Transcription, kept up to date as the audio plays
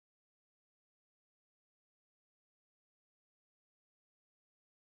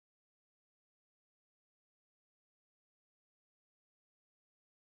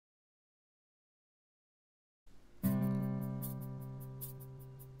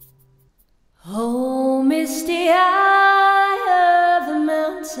Oh, misty eye of the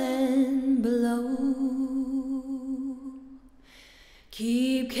mountain below,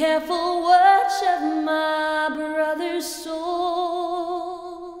 keep careful watch of my brother's souls,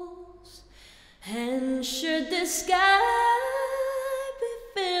 and should the sky be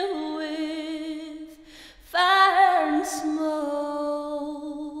filled with fire and smoke,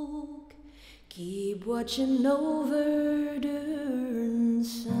 keep watching over during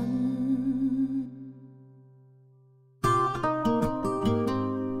sun.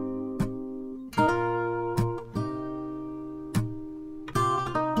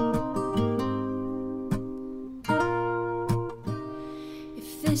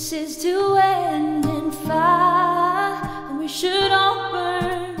 This is to end in fire, and we should all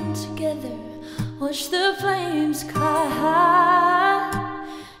burn together. Watch the flames cry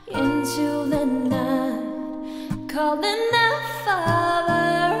into the night, calling out,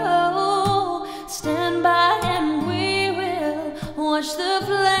 Father, oh, stand by and we will watch the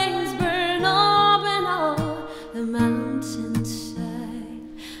flames burn up and on the mountainside.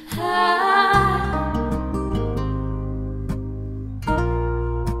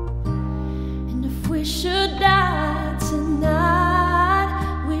 We should